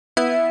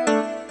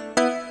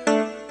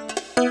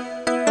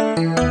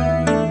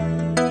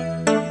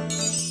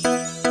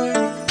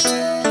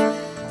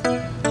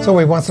So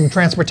we want some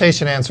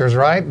transportation answers,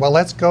 right? Well,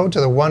 let's go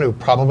to the one who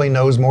probably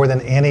knows more than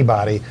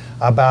anybody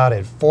about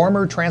it.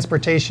 Former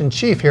transportation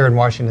chief here in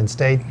Washington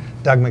State,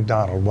 Doug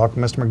MacDonald.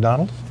 Welcome, Mr.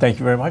 MacDonald. Thank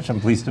you very much.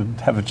 I'm pleased to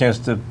have a chance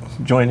to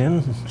join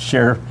in,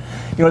 share.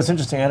 You know, it's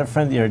interesting. I had a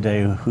friend the other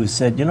day who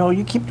said, you know,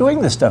 you keep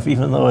doing this stuff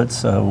even though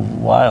it's a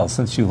while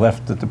since you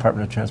left the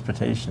Department of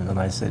Transportation. And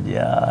I said,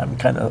 yeah, I'm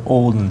kind of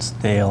old and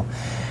stale.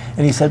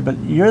 And he said, but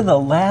you're the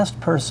last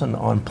person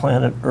on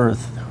planet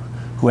Earth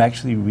who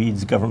actually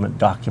reads government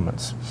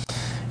documents.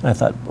 And I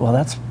thought, well,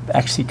 that's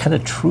actually kind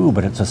of true,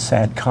 but it's a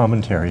sad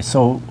commentary.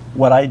 So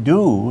what I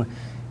do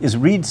is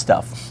read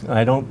stuff. And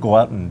I don't go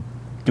out and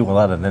do a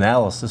lot of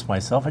analysis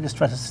myself. I just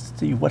try to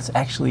see what's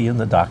actually in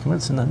the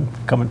documents and then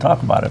come and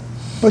talk about it.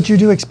 But you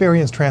do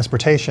experience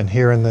transportation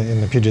here in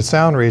the Puget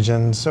Sound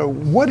region. So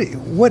what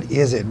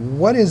is it?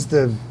 What is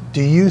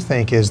do you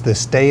think is the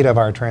state of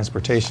our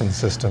transportation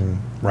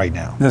system right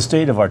now? The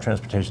state of our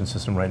transportation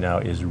system right now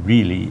is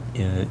really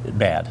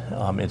bad.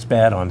 It's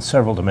bad on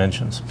several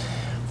dimensions.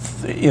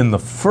 In the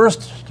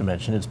first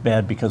dimension, it's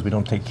bad because we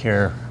don't take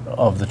care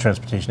of the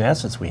transportation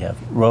assets we have,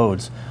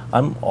 roads.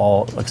 I'm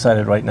all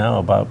excited right now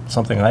about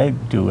something I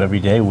do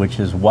every day, which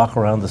is walk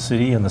around the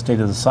city and the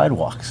state of the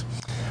sidewalks.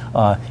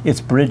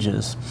 It's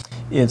bridges.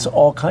 It's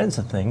all kinds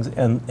of things,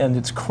 and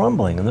it's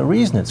crumbling. And the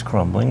reason it's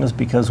crumbling is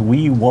because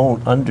we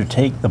won't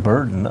undertake the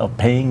burden of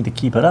paying to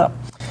keep it up.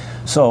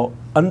 So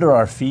under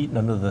our feet and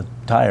under the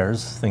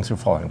tires, things are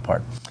falling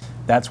apart.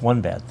 That's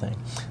one bad thing.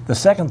 The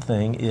second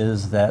thing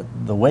is that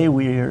the way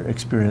we're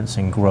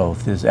experiencing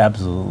growth is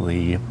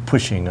absolutely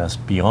pushing us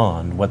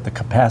beyond what the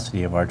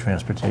capacity of our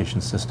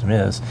transportation system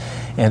is.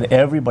 And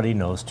everybody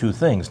knows two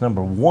things.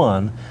 Number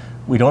one,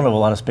 we don't have a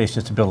lot of space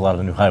just to build a lot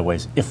of new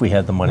highways if we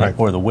had the money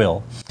or the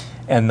will.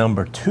 And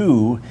number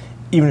two,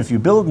 even if you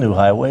build new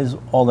highways,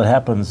 all that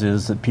happens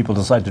is that people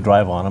decide to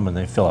drive on them and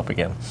they fill up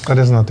again. But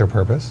isn't that their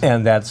purpose?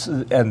 And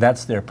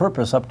that's their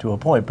purpose up to a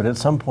point. But at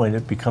some point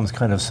it becomes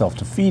kind of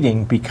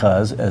self-defeating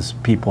because, as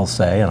people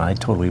say, and I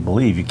totally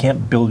believe, you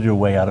can't build your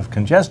way out of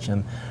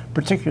congestion,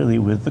 particularly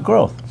with the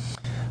growth.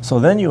 So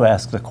then you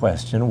ask the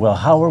question, well,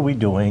 how are we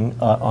doing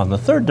on the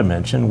third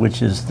dimension,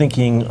 which is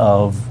thinking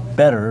of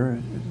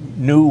better,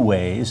 new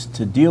ways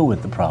to deal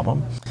with the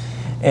problem?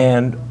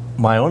 And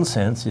my own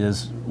sense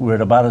is we're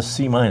at about a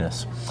C-.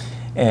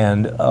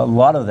 And a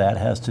lot of that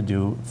has to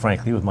do,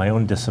 frankly, with my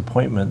own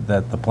disappointment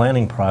that the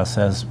planning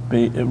process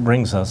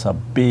brings us a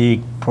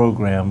big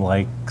program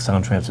like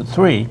Sound Transit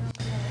 3,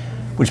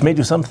 which may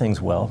do some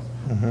things well,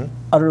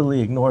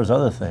 utterly ignores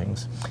other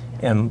things,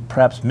 and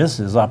perhaps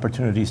misses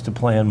opportunities to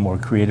plan more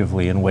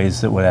creatively in ways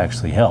that would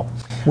actually help.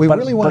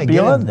 But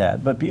beyond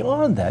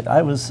that,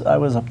 I was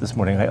up this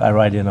morning. I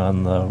ride in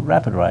on the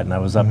Rapid Ride, and I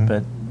was up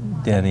at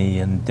Denny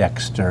and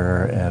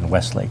Dexter and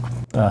Westlake.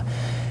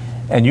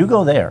 And you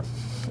go there,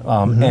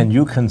 and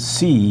you can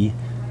see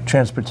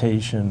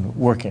transportation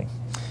working,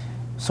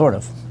 sort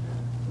of.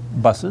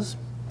 Buses,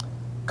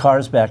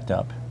 cars backed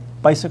up,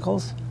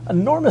 bicycles,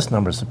 enormous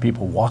numbers of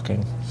people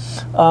walking.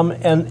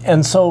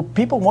 And so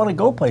people want to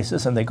go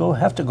places, and they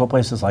have to go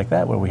places like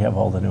that where we have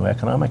all the new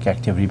economic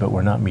activity, but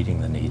we're not meeting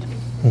the need.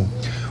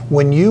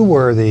 When you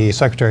were the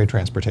Secretary of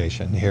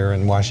Transportation here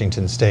in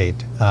Washington State,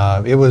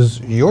 it was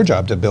your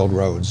job to build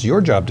roads,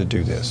 your job to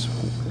do this.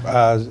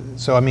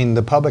 So, I mean,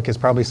 the public is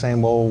probably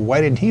saying, well,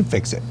 why didn't he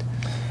fix it?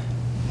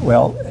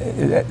 Well,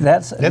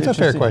 that's a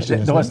fair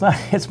question, No, it's not.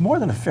 It's more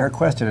than a fair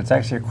question. It's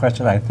actually a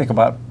question I think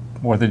about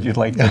more than you'd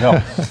like to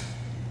know.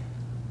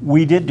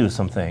 We did do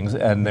some things,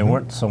 and they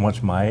weren't so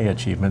much my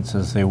achievements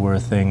as they were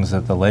things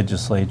that the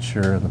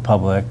legislature and the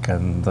public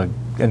and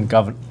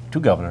two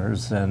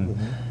governors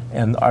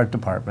and our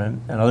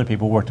department and other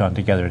people worked on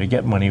together to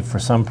get money for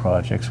some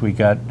projects. We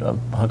got a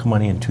hunk of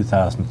money in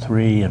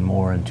 2003 and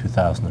more in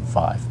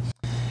 2005.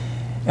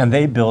 And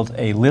they built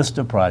a list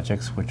of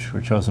projects which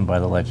were chosen by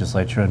the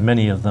legislature, and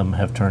many of them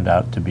have turned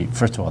out to be,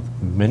 first of all,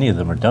 many of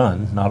them are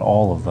done, not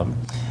all of them,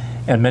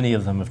 and many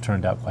of them have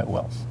turned out quite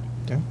well.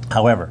 Okay.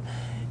 However,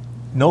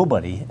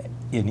 nobody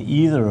in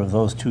either of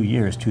those 2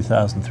 years,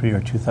 2003 or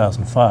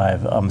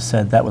 2005,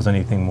 said that was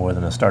anything more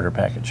than a starter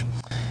package.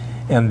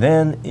 And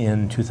then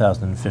in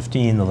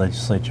 2015, the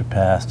legislature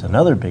passed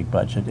another big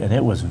budget, and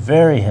it was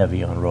very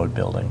heavy on road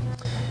building,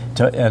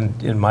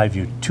 and in my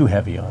view, too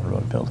heavy on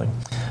road building.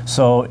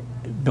 So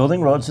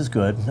building roads is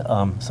good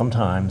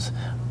sometimes,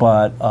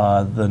 but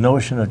the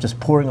notion of just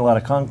pouring a lot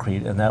of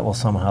concrete and that will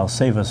somehow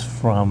save us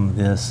from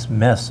this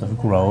mess of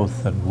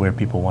growth and where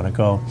people want to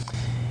go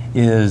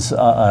is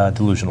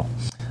delusional.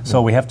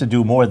 So we have to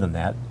do more than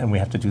that, and we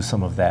have to do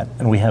some of that,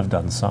 and we have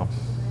done some.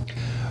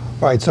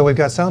 All right, so we've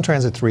got Sound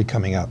Transit 3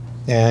 coming up.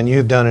 And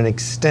you've done an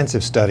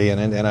extensive study,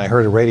 and I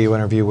heard a radio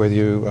interview with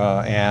you,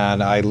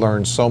 and I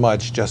learned so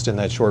much just in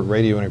that short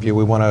radio interview.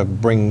 We want to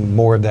bring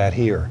more of that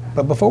here.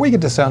 But before we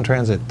get to Sound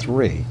Transit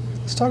 3,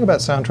 let's talk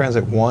about Sound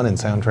Transit 1 and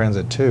Sound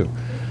Transit 2.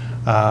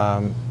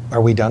 Are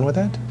we done with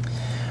that?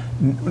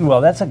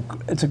 Well,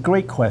 it's a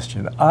great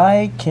question.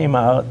 I came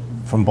out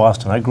from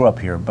Boston. I grew up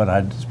here, but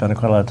I'd spent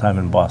quite a lot of time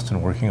in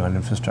Boston working on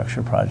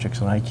infrastructure projects,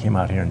 and I came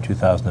out here in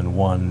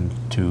 2001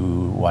 to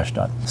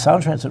WashDOT.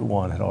 Sound Transit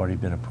 1 had already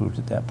been approved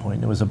at that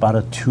point. It was about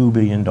a $2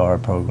 billion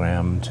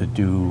program to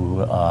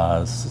do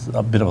a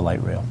bit of a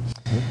light rail.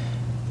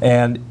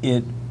 And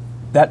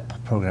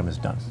that program is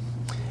done.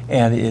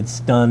 And it's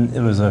done,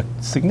 it was a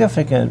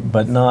significant,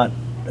 but not,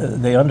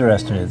 they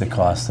underestimated the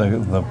cost.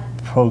 The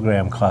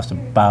program cost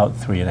about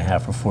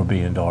 $3.5 or $4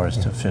 billion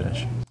to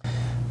finish.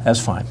 That's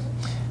fine.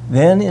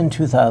 Then in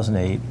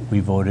 2008, we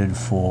voted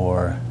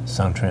for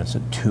Sound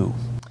Transit 2.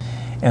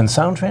 And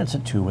Sound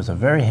Transit 2 was a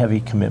very heavy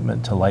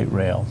commitment to light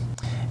rail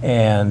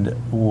and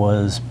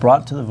was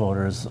brought to the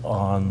voters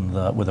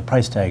with a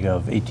price tag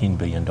of $18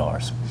 billion.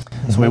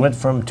 So we went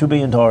from $2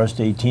 billion to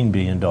 $18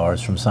 billion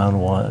from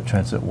Sound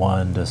Transit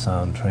 1 to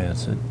Sound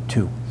Transit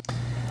 2.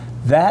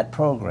 That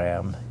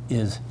program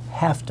is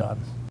half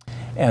done.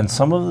 And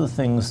some of the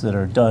things that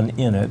are done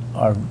in it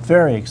are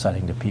very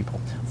exciting to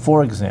people.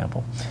 For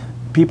example,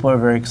 people are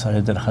very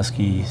excited that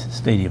Husky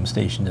Stadium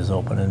Station is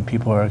open, and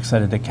people are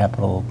excited that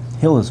Capitol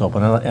Hill is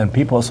open. And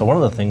people, so one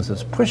of the things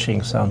that's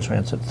pushing Sound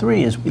Transit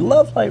 3 is we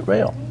love light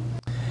rail.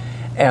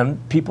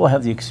 And people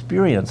have the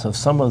experience of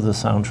some of the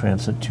Sound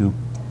Transit 2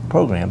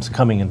 programs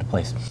coming into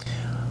place.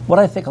 What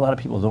I think a lot of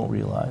people don't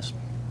realize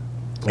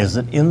is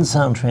that in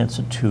Sound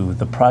Transit 2,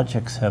 the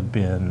projects have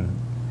been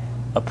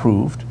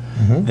approved,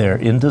 they're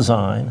in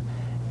design,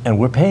 and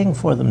we're paying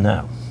for them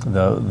now.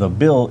 The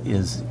bill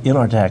is in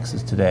our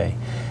taxes today,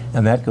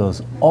 and that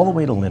goes all the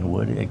way to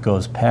Linwood. It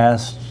goes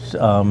past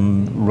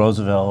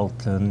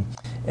Roosevelt and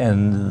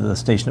the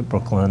station at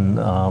Brooklyn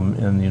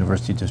in the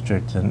University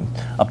District and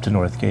up to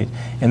Northgate,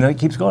 and then it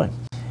keeps going.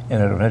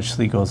 And it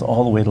eventually goes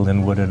all the way to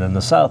Linwood, and in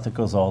the south it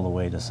goes all the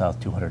way to South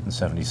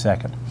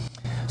 272nd.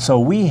 So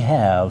we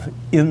have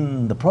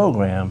in the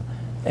program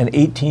an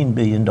 $18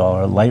 billion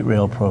light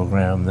rail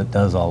program that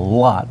does a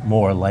lot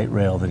more light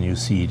rail than you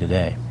see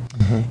today.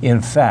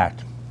 In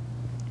fact,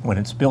 when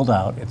it's built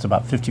out, it's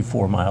about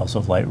 54 miles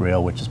of light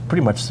rail, which is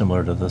pretty much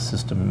similar to the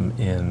system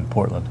in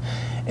Portland.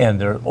 And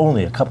there are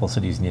only a couple of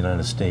cities in the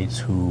United States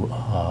who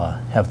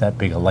have that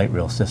big a light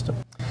rail system.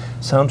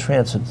 Sound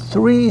Transit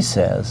 3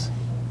 says,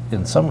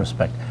 in some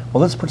respect,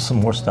 well, let's put some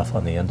more stuff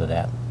on the end of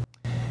that.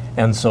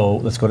 And so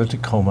let's go to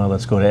Tacoma,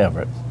 let's go to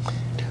Everett.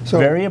 So,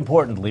 very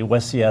importantly,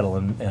 West Seattle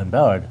and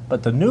Ballard.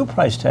 But the new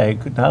price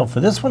tag now for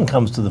this one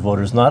comes to the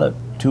voters not at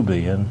 $2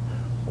 billion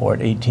or at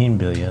 $18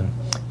 billion,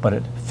 but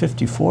at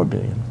 $54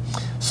 billion.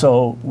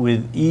 So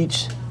with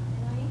each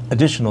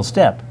additional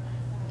step,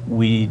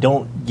 we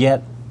don't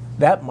get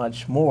that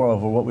much more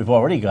over what we've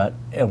already got,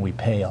 and we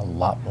pay a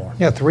lot more.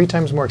 Yeah, 3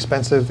 times more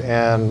expensive,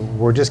 and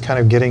we're just kind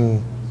of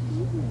getting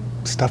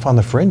stuff on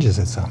the fringes,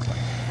 it sounds like.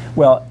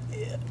 Well,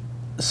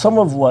 some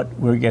of what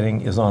we're getting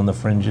is on the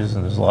fringes,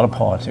 and there's a lot of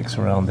politics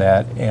around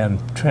that, and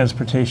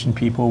transportation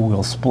people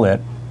will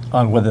split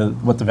on what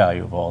the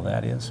value of all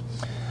that is.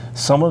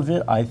 Some of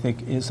it, I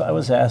think, is, I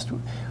was asked,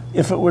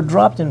 if it were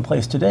dropped in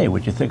place today,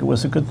 would you think it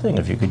was a good thing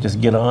if you could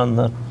just get on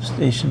the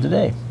station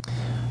today?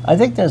 I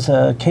think there's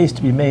a case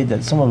to be made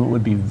that some of it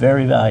would be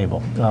very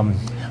valuable.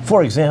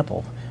 For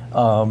example,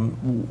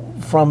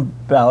 from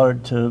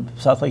Ballard to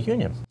South Lake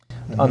Union.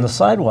 On the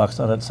sidewalks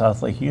out at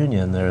South Lake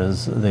Union,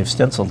 they've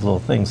stenciled little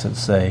things that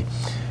say,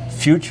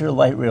 future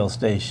light rail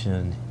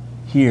station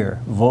here,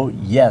 vote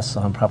yes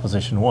on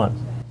Proposition 1.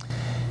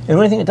 And the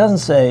only thing it doesn't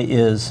say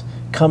is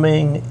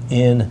coming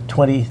in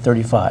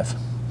 2035.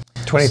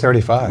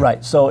 2035?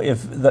 Right, so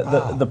if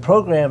the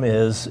program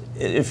is,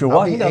 if you're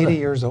walking down 80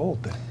 years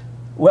old then.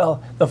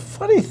 Well, the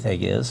funny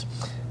thing is,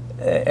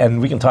 and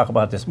we can talk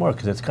about this more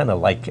because it's kind of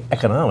like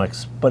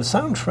economics, but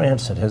Sound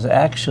Transit has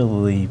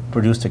actually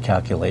produced a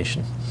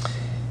calculation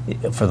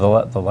for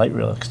the light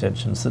rail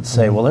extensions that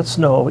say, well, let's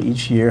know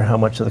each year how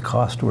much of the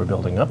cost we're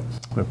building up,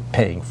 we're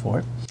paying for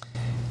it.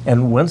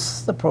 And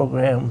once the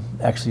program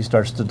actually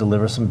starts to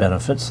deliver some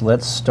benefits,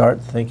 let's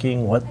start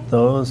thinking what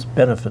those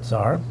benefits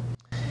are.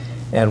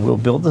 And we'll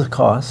build the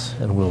costs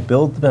and we'll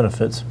build the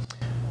benefits.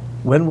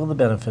 When will the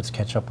benefits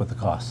catch up with the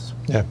costs?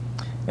 Yeah.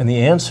 And the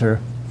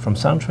answer from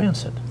Sound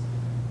Transit,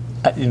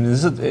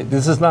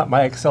 this is not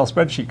my Excel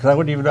spreadsheet because I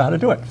wouldn't even know how to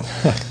do it.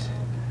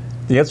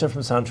 The answer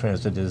from Sound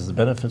Transit is the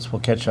benefits will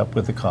catch up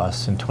with the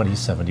costs in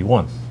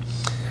 2071.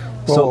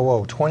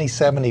 Whoa,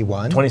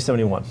 2071?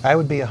 2071. I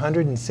would be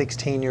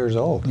 116 years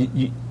old.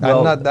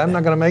 Well, I'm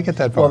not going to make it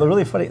that far. Well,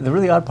 the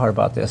really odd part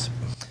about this,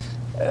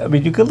 I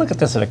mean, you could look at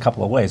this in a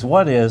couple of ways.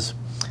 One is,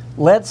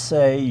 let's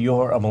say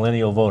you're a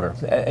millennial voter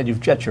and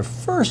you've got your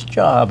first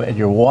job and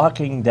you're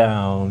walking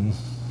down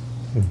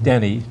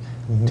Denny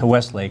to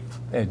Westlake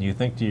and you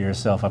think to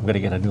yourself, I'm going to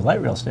get a new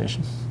light rail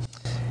station.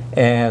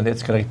 And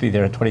it's going to be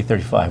there in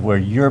 2035, where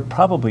you're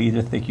probably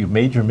either think you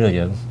made your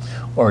million,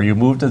 or you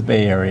moved to the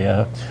Bay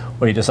Area,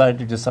 or you decided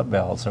to do something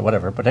else, or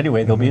whatever. But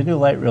anyway, there'll be a new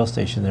light rail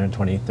station there in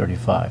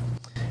 2035.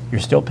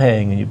 You're still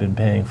paying, and you've been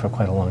paying for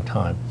quite a long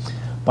time.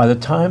 By the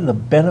time the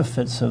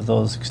benefits of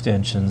those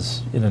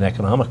extensions in an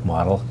economic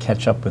model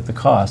catch up with the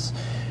costs,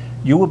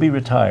 you will be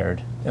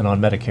retired and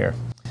on Medicare.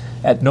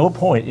 At no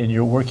point in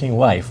your working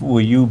life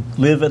will you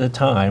live at a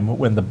time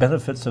when the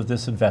benefits of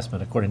this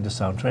investment, according to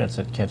Sound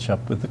Transit, catch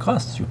up with the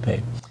costs you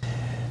paid.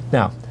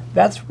 Now,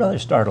 that's rather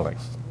startling.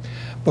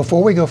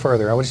 Before we go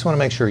further, I just want to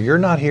make sure you're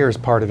not here as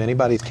part of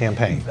anybody's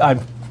campaign.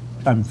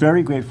 I'm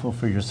very grateful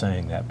for your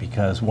saying that,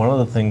 because one of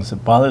the things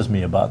that bothers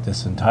me about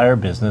this entire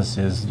business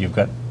is you've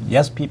got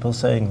yes people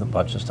saying a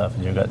bunch of stuff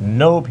and you've got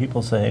no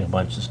people saying a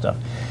bunch of stuff.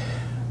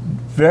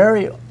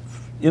 Very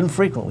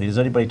infrequently does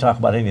anybody talk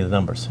about any of the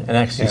numbers and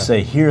actually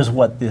say, here's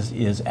what this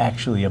is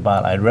actually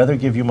about. I'd rather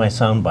give you my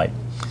soundbite.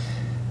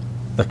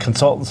 The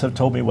consultants have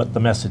told me what the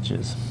message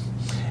is.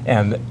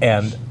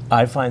 And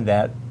I find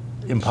that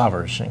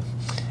impoverishing.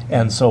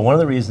 And so one of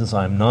the reasons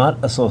I'm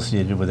not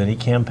associated with any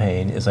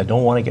campaign is I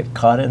don't want to get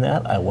caught in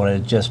that. I want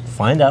to just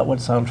find out what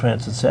Sound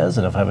Transit says,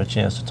 and if I have a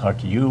chance to talk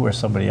to you or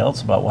somebody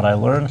else about what I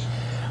learn,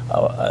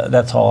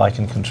 that's all I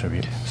can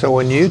contribute. So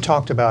when you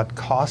talked about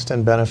cost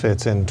and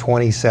benefits in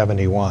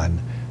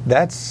 2071,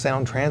 that's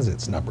Sound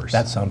Transit's numbers.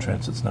 That's Sound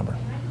Transit's number.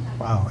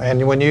 Wow.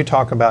 And when you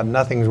talk about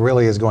nothing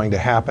really is going to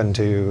happen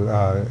to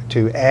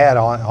add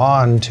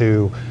on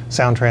to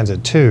Sound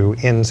Transit 2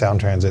 in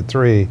Sound Transit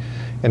 3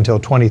 until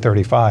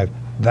 2035,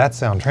 that's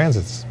Sound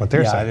Transit's what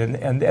they're saying.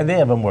 And they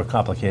have a more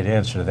complicated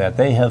answer to that.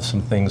 They have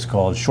some things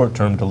called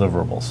short-term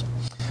deliverables.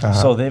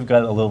 So they've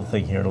got a little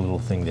thing here and a little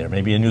thing there,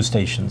 maybe a new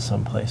station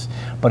someplace.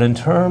 But in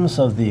terms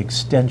of the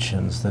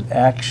extensions that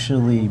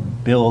actually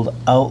build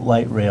out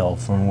light rail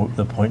from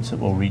the points that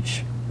we'll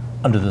reach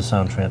under the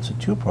Sound Transit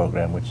 2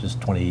 program, which is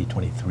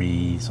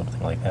 2023,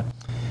 something like that,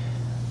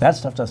 that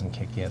stuff doesn't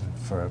kick in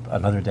for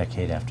another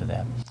decade after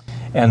that.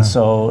 And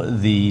so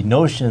the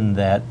notion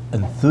that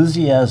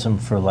enthusiasm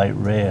for light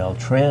rail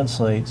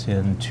translates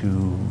into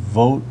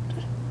vote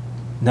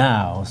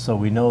now, so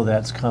we know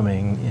that's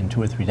coming in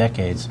 2 or 3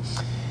 decades,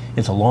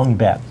 it's a long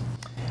bet.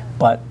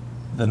 But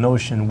the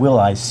notion, will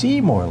I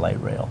see more light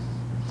rail?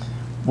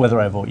 Whether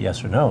I vote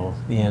yes or no,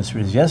 the answer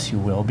is yes, you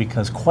will,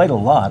 because quite a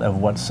lot of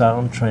what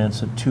Sound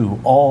Transit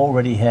 2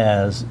 already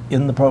has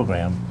in the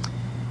program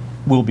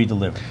will be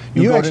delivered.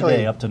 You go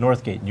today up to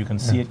Northgate and you can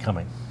see it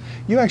coming.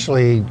 You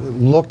actually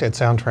looked at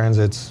Sound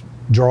Transit's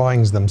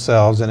drawings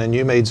themselves, and then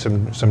you made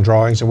some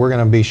drawings, and we're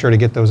going to be sure to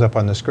get those up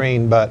on the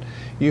screen, but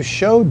you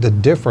showed the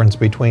difference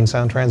between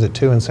Sound Transit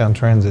 2 and Sound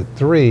Transit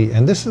 3,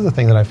 and this is the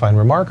thing that I find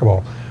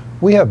remarkable.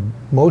 We have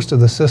most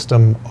of the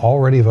system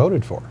already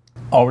voted for.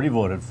 Already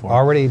voted for.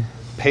 Already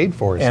paid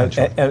for,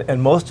 essentially.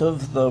 And most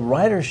of the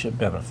ridership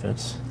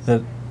benefits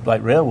that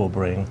light rail will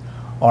bring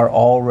are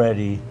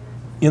already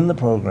in the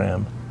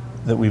program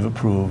that we've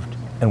approved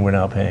and we're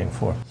now paying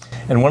for.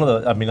 And one of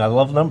the, I mean, I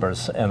love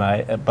numbers,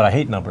 but I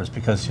hate numbers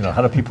because, you know,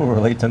 how do people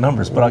relate to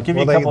numbers? But I'll give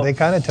you a couple. They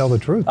kind of tell the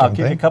truth, I'll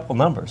give you a couple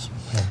numbers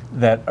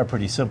that are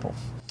pretty simple.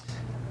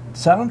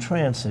 Sound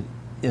Transit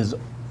is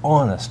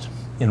honest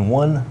in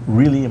one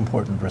really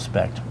important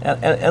respect,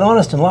 and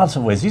honest in lots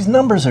of ways. These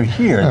numbers are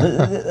here.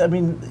 I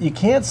mean, you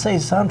can't say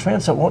Sound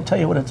Transit won't tell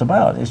you what it's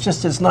about. It's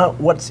just, it's not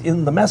what's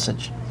in the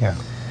message. Yeah.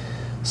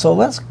 So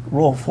let's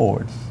roll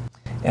forward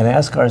and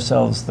ask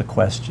ourselves the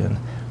question,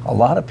 a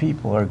lot of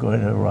people are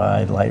going to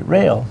ride light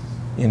rail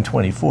in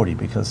 2040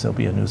 because there'll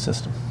be a new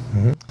system.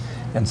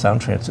 And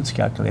Sound Transit's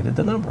calculated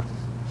the number.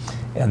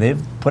 And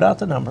they've put out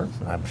the number,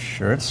 and I'm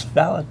sure it's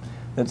valid,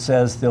 that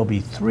says there'll be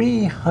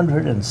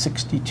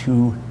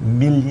 362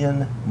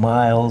 million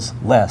miles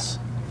less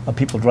of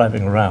people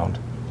driving around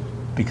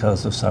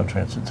because of Sound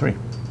Transit 3.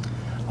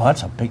 Well,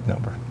 that's a big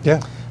number.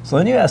 Yeah. So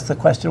then you ask the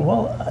question,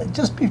 well,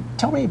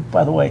 tell me,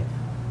 by the way,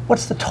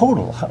 what's the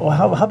total?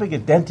 How big a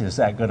dent is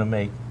that going to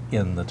make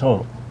in the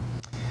total?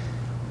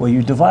 Well,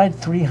 you divide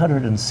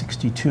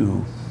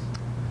 362,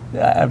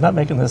 I'm not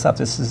making this up,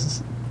 this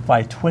is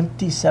by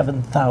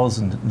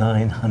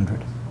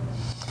 27,900.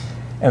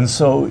 And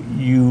so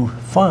you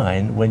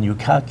find, when you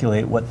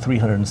calculate what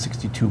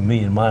 362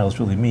 million miles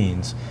really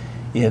means,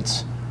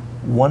 it's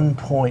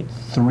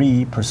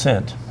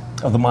 1.3%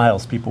 of the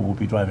miles people will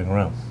be driving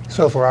around.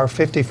 So for our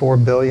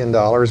 $54 billion,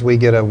 we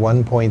get a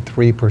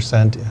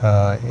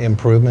 1.3%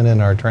 improvement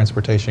in our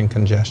transportation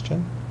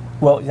congestion?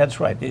 Well, that's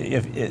right.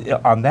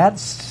 On that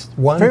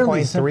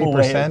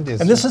 1.3%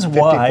 is and this is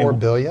why, $54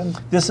 billion?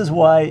 This is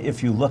why,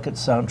 if you look at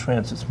Sound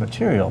Transit's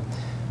material,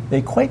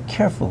 they quite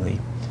carefully,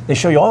 they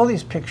show you all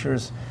these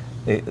pictures.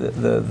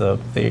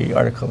 The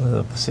article in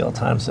the Seattle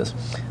Times says,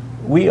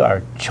 we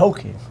are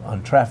choking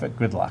on traffic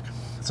gridlock.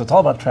 So it's all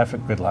about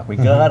traffic gridlock. We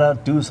gotta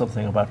do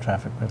something about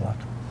traffic gridlock.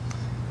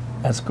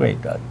 That's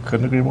great. I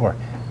couldn't agree more.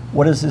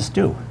 What does this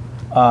do?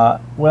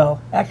 Well,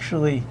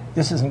 actually,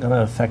 this isn't going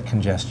to affect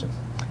congestion.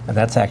 And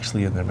that's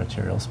actually in their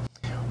materials.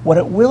 What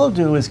it will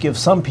do is give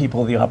some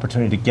people the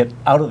opportunity to get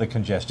out of the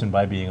congestion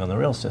by being on the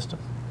rail system.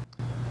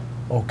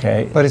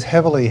 Okay. But it's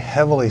heavily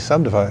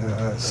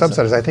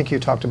subsidized. I think you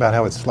talked about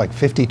how it's like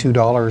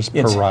 $52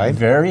 per ride. It's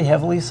very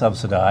heavily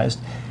subsidized,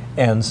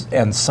 and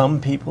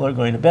some people are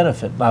going to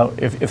benefit. Now,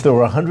 if there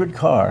were 100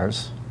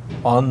 cars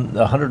on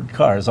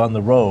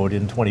the road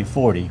in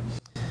 2040,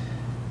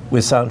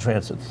 with Sound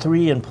Transit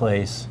 3 in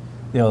place,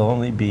 there'll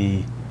only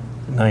be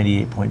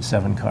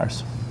 98.7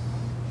 cars.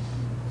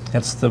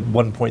 That's the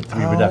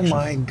 1.3 reduction. Oh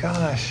my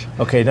gosh.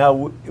 Okay,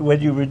 now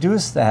when you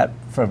reduce that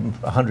from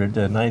 100 to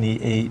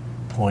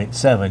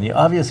 98.7, you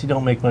obviously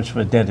don't make much of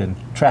a dent in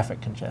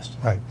traffic congestion.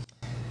 Right.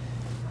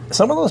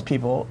 Some of those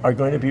people are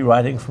going to be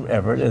riding from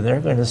Everett, and they're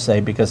going to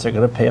say, because they're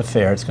going to pay a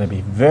fare, it's going to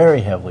be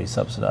very heavily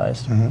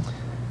subsidized.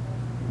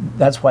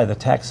 That's why the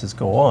taxes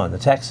go on. The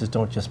taxes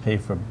don't just pay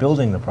for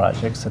building the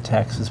projects, the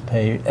taxes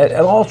pay, and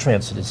all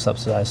transit is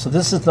subsidized. So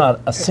this is not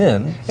a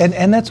sin.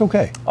 And that's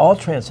okay. All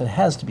transit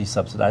has to be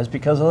subsidized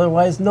because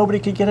otherwise nobody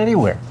could get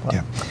anywhere.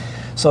 Yeah.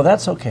 So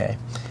that's okay.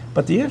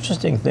 But the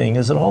interesting thing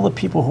is that all the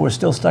people who are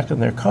still stuck in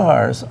their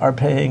cars are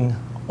paying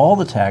all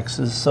the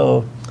taxes.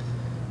 So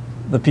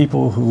the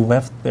people who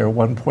left their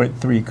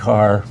 1.3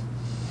 car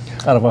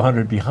out of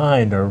 100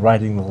 behind are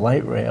riding the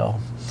light rail.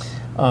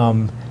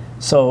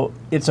 So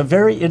it's a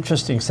very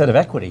interesting set of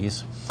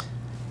equities,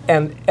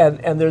 and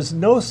there's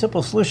no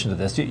simple solution to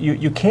this.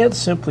 You can't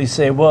simply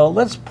say, well,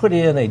 let's put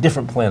in a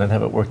different plan and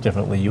have it work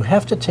differently. You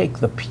have to take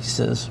the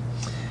pieces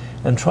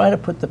and try to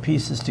put the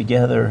pieces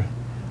together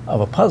of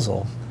a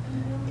puzzle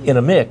in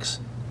a mix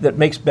that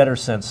makes better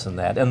sense than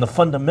that. And the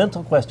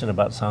fundamental question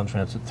about Sound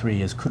Transit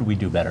 3 is, could we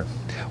do better?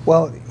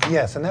 Well,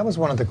 yes, and that was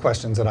one of the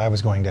questions that I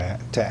was going to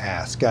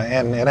ask.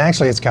 And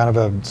actually, it's kind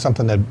of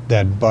something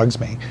that bugs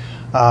me.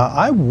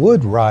 I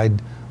would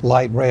ride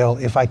light rail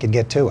if I could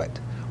get to it.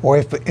 Or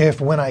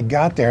if when I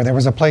got there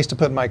was a place to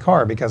put my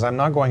car, because I'm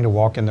not going to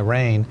walk in the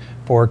rain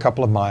for a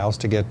couple of miles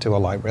to get to a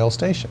light rail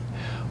station.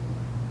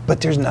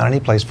 But there's not any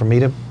place for me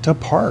to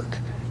park.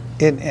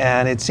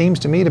 And it seems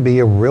to me to be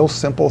a real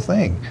simple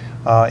thing.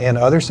 In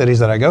other cities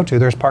that I go to,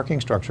 there's parking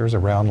structures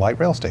around light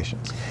rail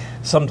stations.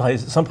 Some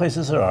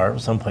places there are,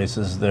 some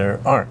places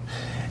there aren't.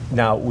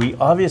 Now, we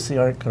obviously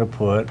aren't going to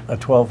put a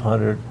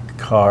 1,200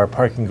 car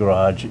parking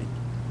garage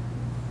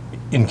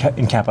in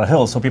Capitol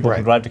Hill, so people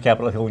can drive to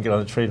Capitol Hill and get on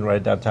the train and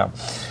ride downtown.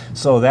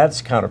 So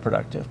that's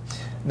counterproductive.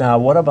 Now,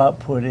 what about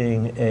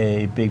putting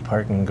a big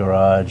parking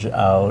garage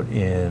out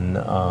in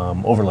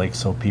Overlake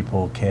so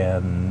people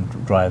can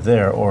drive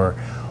there, or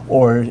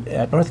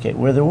at Northgate,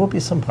 where there will be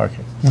some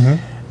parking?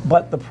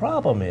 But the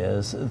problem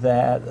is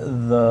that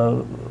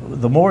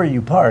the more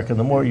you park and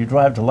the more you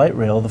drive to light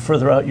rail, the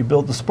further out you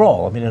build the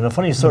sprawl. I mean, in a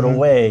funny sort of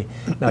way.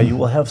 Now, you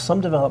will have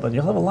some development.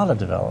 You'll have a lot of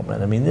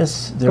development. I mean,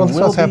 this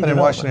what's happening in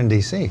Washington,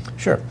 D.C.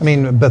 Sure. I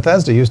mean,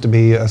 Bethesda used to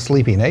be a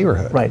sleepy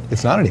neighborhood. Right.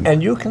 It's not anymore.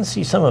 And you can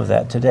see some of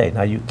that today.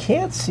 Now, you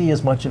can't see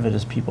as much of it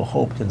as people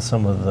hoped in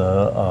some of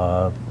the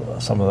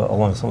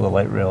along some of the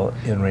light rail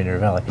in Rainier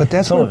Valley. But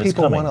that's where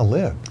people want to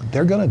live.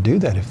 They're going to do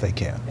that if they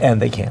can.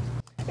 And they can.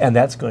 And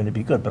that's going to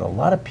be good. But a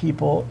lot of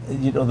people,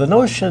 the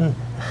notion,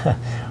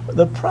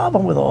 the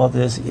problem with all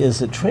this is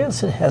that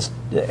transit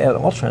and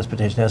all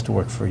transportation has to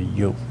work for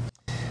you.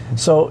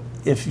 So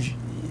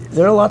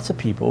there are lots of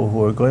people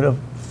who are going to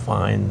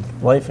find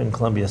life in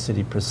Columbia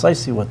City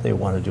precisely what they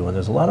want to do. And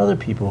there's a lot of other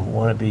people who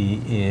want to be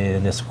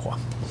in Issaquah.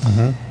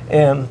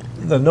 And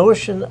the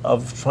notion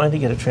of trying to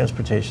get a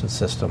transportation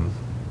system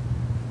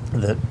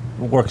that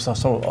works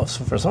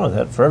for some of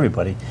that for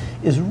everybody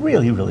is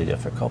really, really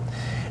difficult.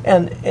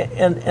 And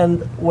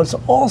what's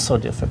also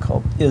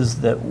difficult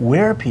is that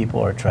where people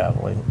are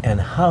traveling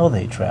and how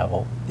they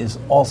travel is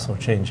also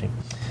changing.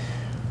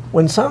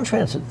 When Sound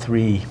Transit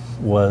 3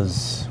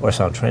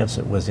 Sound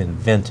Transit was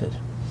invented,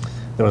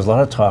 there was a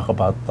lot of talk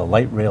about the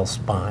light rail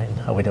spine,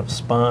 how we'd have a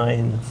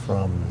spine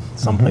from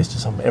someplace to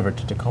some, Everett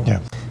to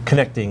Tacoma,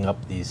 connecting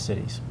up these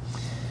cities.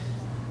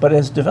 But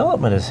as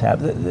development has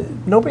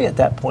happened, nobody at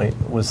that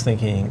point was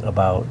thinking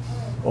about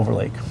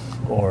Overlake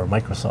or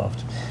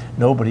Microsoft.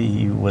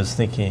 Nobody was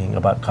thinking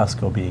about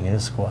Costco being in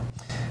Issaquah.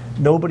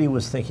 Nobody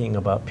was thinking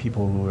about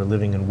people who were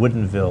living in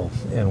Woodinville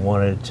and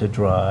wanted to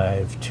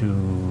drive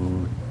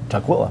to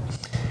Tukwila.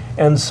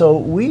 And so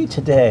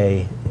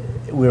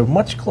we're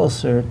much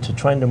closer to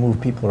trying to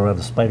move people around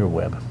a spider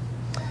web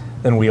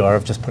than we are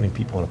of just putting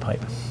people in a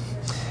pipe.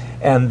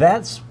 And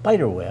that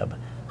spider web,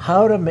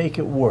 how to make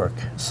it work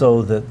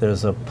so that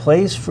there's a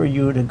place for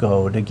you to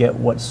go to get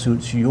what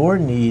suits your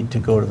need to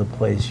go to the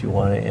place you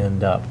want to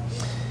end up,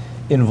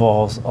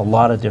 involves a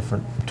lot of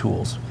different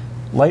tools.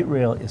 Light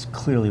rail is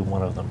clearly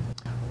one of them.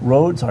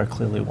 Roads are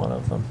clearly one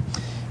of them.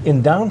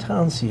 In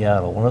downtown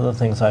Seattle, one of the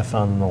things I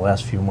found in the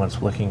last few months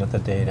looking at the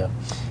data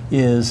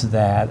is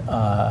that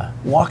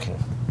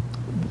walking,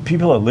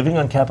 people are living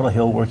on Capitol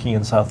Hill, working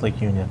in South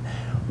Lake Union.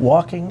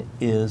 Walking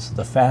is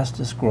the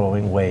fastest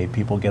growing way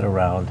people get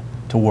around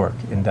to work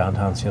in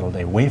downtown Seattle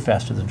today, way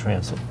faster than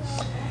transit.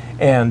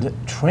 And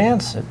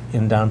transit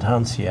in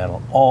downtown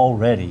Seattle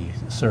already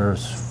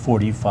serves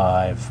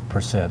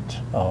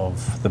 45%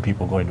 of the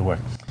people going to work.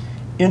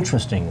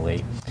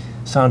 Interestingly,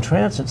 Sound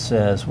Transit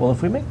says, well,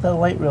 if we make the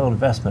light rail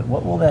investment,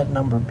 what will that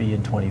number be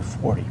in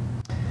 2040?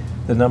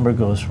 The number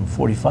goes from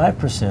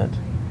 45%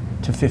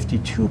 to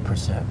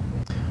 52%.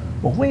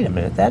 Well, wait a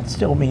minute, that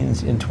still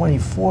means in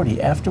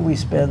 2040, after we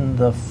spend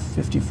the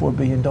 $54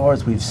 billion,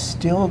 we've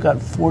still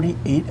got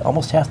 48,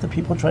 almost half the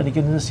people trying to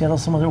get into Seattle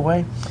some other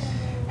way.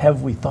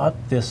 Have we thought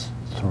this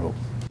through?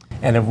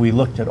 And have we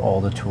looked at all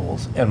the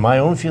tools? And my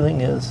own feeling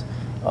is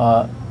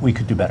we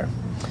could do better.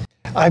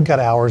 I've got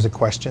hours of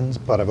questions,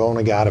 but I've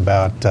only got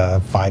about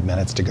 5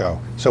 minutes to go.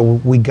 So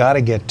we got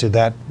to get to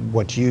that,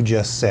 what you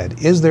just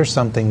said. Is there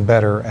something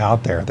better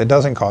out there that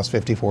doesn't cost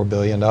 $54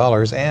 billion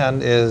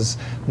and is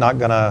not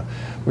going to,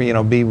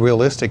 be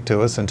realistic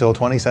to us until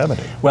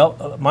 2070?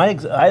 Well,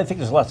 I think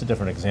there's lots of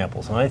different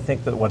examples, and I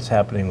think that what's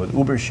happening with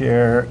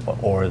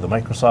UberShare or the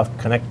Microsoft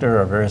connector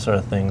or various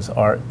other things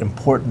are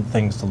important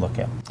things to look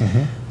at.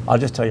 I'll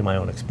just tell you my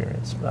own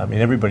experience. I mean,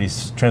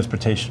 everybody's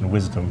transportation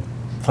wisdom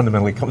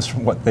fundamentally comes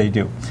from what they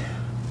do.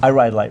 I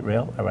ride light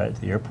rail. I ride it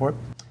to the airport.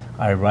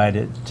 I ride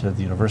it to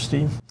the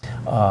university,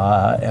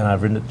 and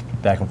I've ridden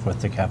it back and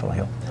forth to Capitol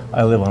Hill.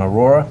 I live on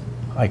Aurora.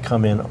 I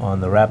come in on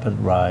the Rapid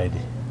Ride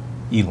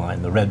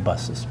E-line, the red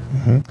buses.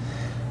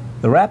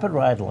 The Rapid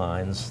Ride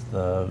lines,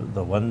 the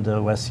one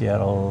to West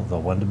Seattle, the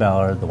one to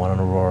Ballard, the one on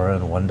Aurora,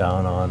 and the one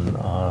down on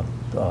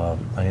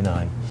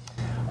 99,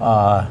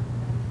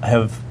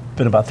 have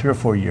been about 3 or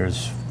 4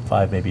 years,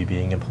 5 maybe,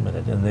 being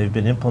implemented. And they've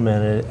been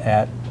implemented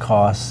at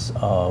costs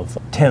of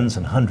tens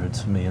and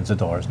hundreds of millions of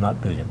dollars,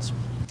 not billions.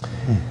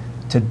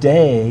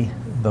 Today,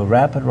 the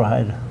Rapid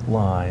Ride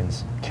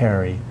lines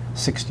carry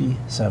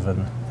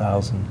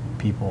 67,000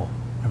 people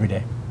every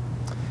day.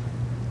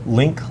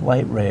 Link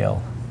Light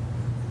Rail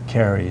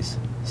carries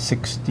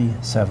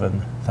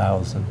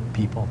 67,000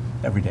 people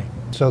every day.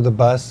 So the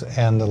bus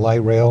and the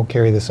light rail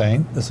carry the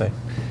same? The same.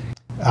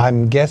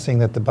 I'm guessing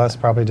that the bus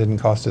probably didn't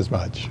cost as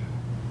much.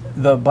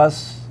 The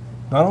bus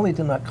not only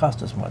did not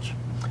cost as much,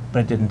 but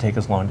it didn't take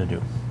as long to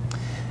do.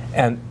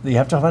 And you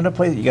have to find a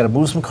place, you got to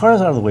move some cars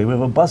out of the way. We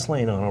have a bus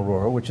lane on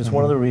Aurora, which is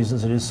one of the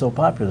reasons it is so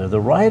popular. The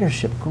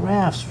ridership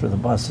graphs for the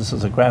bus, this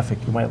is a graphic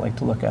you might like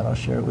to look at, I'll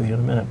share it with you in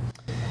a minute.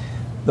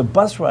 The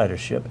bus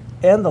ridership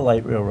and the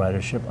light rail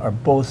ridership are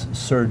both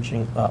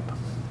surging up.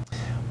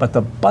 But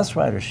the bus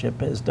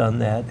ridership has done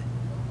that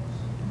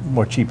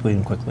more cheaply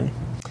and quickly.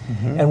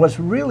 And what's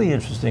really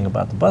interesting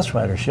about the bus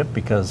ridership,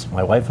 because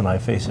my wife and I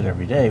face it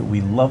every day, we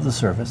love the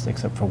service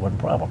except for one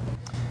problem.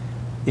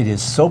 It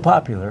is so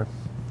popular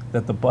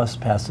that the bus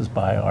passes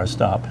by our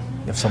stop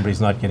if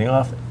somebody's not getting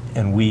off,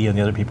 and we and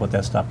the other people at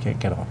that stop can't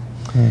get on.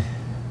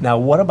 Now,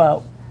 what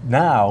about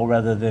now,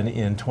 rather than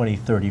in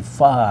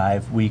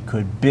 2035, we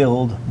could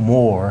build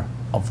more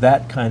of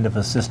that kind of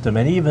a system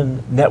and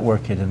even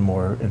network it in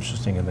more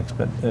interesting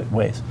and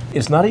ways.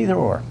 It's not either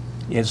or.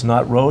 It's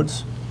not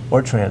roads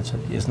or transit.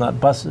 It's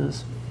not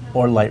buses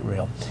or light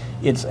rail.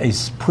 It's a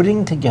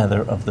putting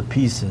together of the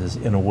pieces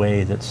in a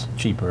way that's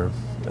cheaper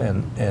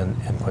and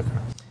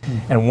quicker.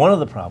 And one of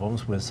the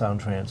problems with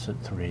Sound Transit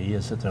 3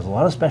 is that there's a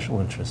lot of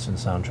special interests in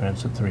Sound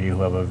Transit 3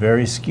 who have a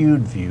very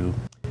skewed view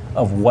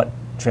of what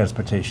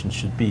transportation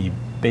should be,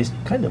 based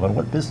kind of on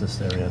what business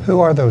they're in. Who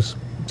are those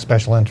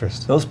special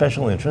interests? Those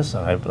special interests,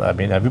 I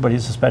mean,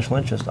 everybody's a special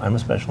interest. I'm a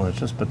special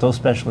interest, but those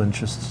special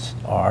interests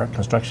are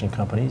construction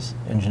companies,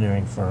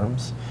 engineering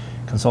firms,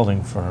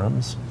 consulting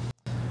firms,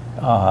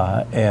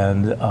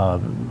 and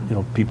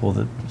people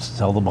that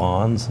sell the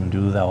bonds and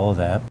do all of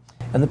that,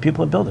 and the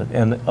people that build it.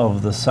 And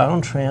of the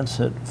Sound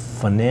Transit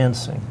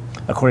financing,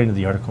 according to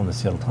the article in the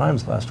Seattle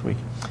Times last week,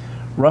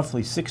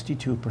 roughly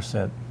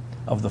 62%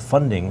 of the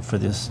funding for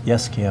this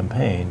Yes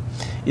campaign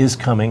is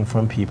coming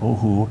from people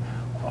who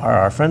are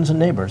our friends and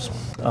neighbors,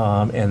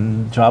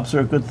 and jobs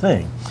are a good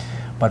thing.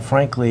 But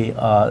frankly,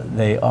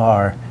 they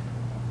are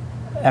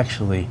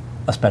actually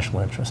a special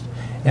interest.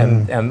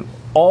 And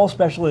all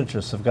special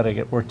interests have got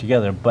to work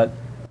together, but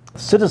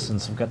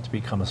citizens have got to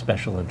become a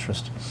special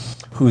interest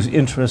whose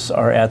interests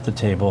are at the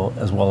table,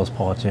 as well as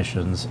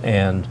politicians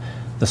and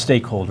the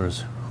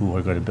stakeholders who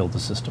are going to build the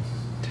system.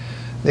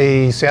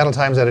 The Seattle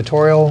Times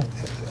editorial,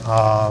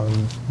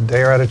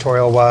 their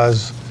editorial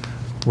was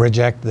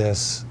reject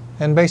this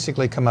and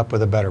basically come up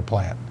with a better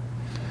plan.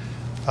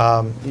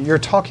 You're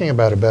talking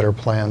about a better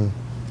plan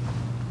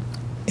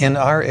in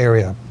our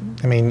area.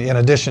 I mean, in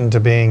addition to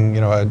being,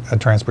 a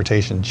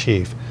transportation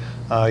chief,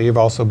 you've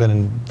also been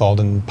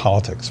involved in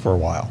politics for a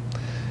while.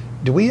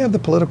 Do we have the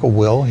political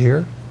will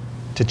here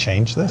to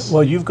change this?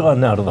 Well, you've gone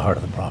now to the heart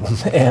of the problem,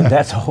 and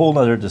that's a whole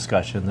other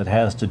discussion that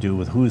has to do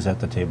with who's at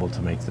the table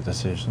to make the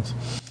decisions.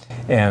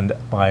 And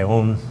my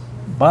own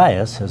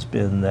bias has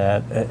been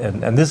that,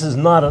 and this is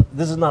not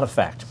a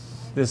fact.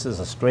 This is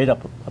a straight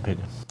up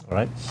opinion. All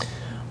right.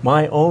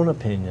 My own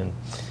opinion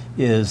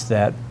is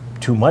that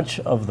too much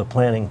of the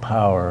planning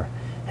power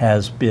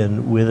has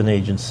been with an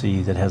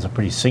agency that has a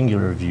pretty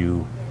singular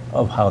view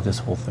of how this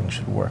whole thing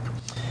should work,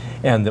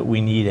 and that we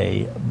need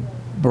a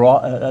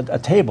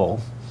table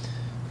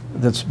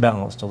that's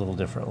balanced a little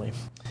differently.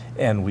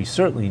 And we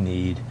certainly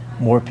need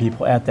more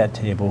people at that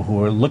table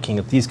who are looking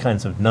at these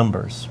kinds of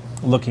numbers,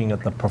 looking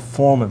at the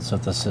performance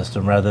of the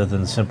system rather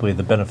than simply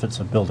the benefits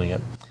of building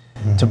it,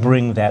 to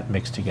bring that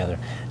mix together.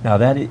 Now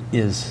that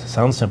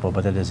sounds simple,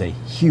 but it is a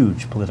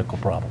huge political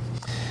problem.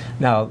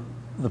 Now,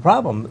 the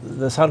problem,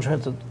 the Sound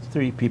Transit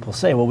 3 people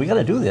say, well, we got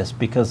to do this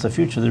because the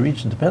future of the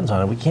region depends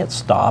on it. We can't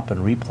stop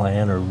and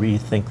replan or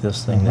rethink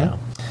this thing now.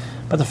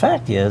 But the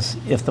fact is,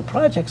 if the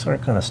projects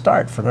aren't going to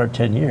start for another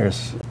 10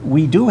 years,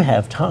 we do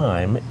have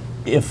time,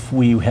 if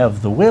we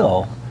have the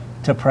will,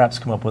 to perhaps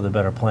come up with a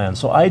better plan.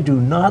 So I do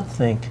not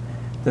think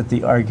that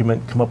the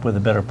argument come up with a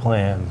better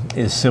plan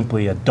is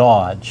simply a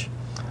dodge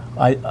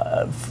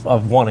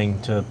of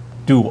wanting to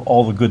do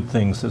all the good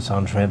things that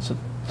Sound Transit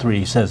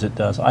 3 says it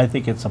does. I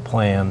think it's a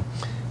plan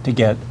to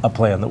get a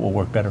plan that will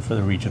work better for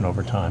the region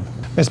over time.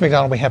 Ms.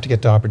 MacDonald, we have to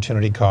get to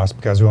opportunity cost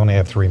because we only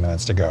have 3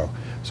 minutes to go.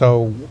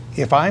 So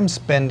if I'm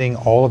spending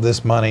all of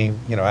this money,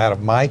 out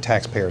of my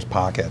taxpayer's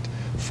pocket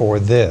for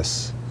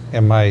this,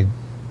 do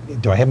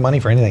I have money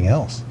for anything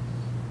else?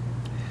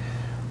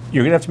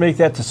 You're going to have to make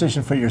that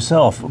decision for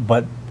yourself,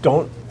 but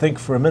don't think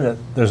for a minute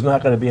there's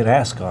not going to be an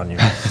ask on you.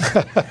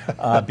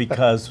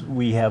 Because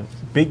we have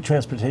big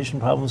transportation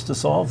problems to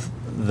solve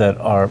that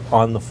are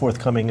on the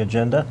forthcoming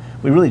agenda.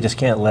 We really just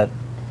can't let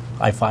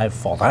I-5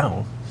 fall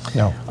down.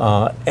 No.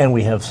 And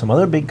we have some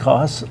other big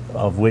costs,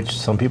 of which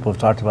some people have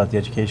talked about the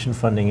education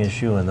funding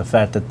issue and the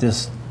fact that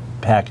this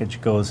package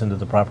goes into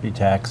the property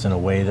tax in a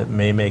way that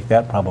may make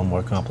that problem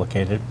more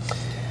complicated.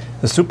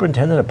 The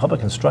superintendent of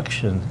public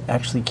instruction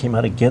actually came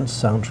out against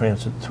Sound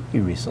Transit 3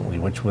 recently,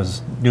 which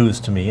was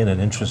news to me and an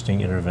interesting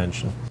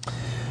intervention.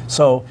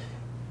 So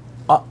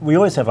we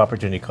always have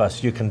opportunity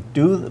costs. You can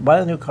buy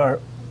the new car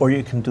or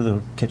you can do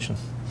the kitchen.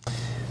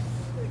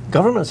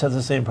 Governments have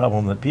the same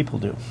problem that people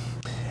do.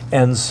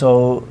 And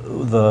so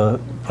the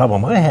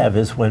problem I have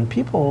is when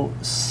people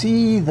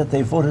see that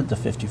they voted the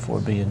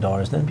 $54 billion,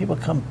 then people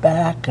come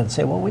back and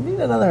say, well, we need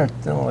another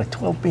like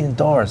 $12 billion.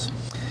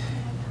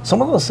 Some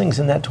of those things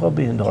in that $12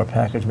 billion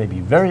package may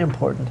be very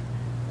important,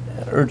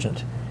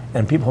 urgent,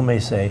 and people may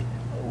say,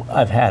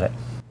 I've had it.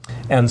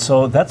 And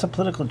so that's a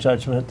political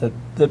judgment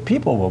that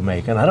people will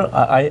make. And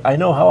I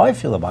know how I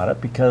feel about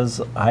it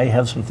because I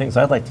have some things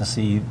I'd like to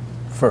see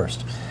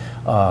first.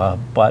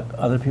 But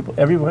other people,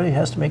 everybody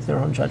has to make their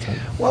own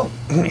judgment. Well,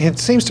 it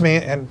seems to me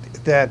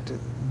that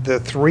the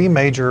 3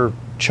 major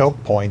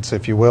choke points,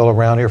 if you will,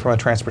 around here from a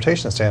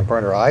transportation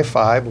standpoint are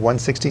I-5,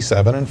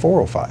 167, and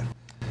 405.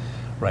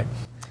 Right.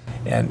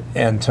 And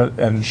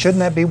shouldn't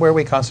that be where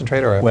we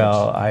concentrate our efforts?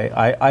 Well,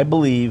 I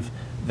believe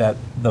that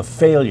the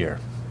failure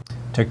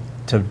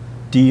to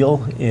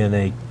deal in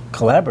a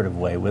collaborative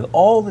way with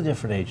all the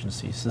different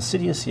agencies, the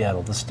City of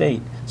Seattle, the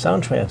state,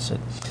 Sound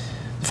Transit,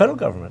 the federal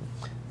government,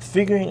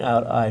 figuring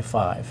out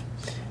I-5.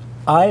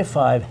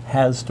 I-5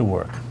 has to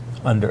work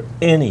under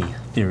any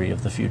theory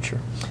of the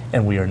future,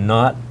 and we are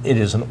not, it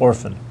is an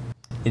orphan.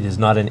 It is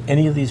not in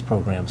any of these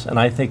programs, and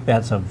I think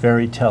that's a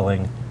very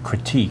telling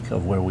critique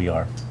of where we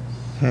are.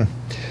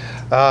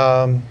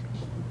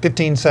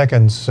 15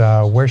 seconds,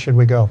 where should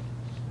we go?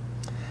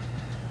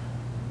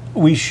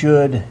 We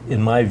should,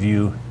 in my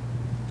view,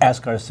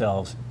 ask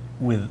ourselves,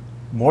 with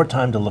more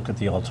time to look at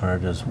the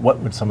alternatives, what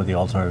would some of the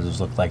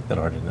alternatives look like that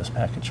aren't in this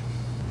package?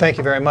 Thank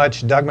you very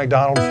much. Doug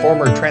MacDonald,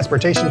 former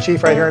transportation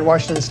chief right here in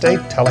Washington State,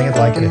 telling it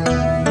like it is.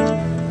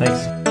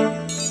 Thanks.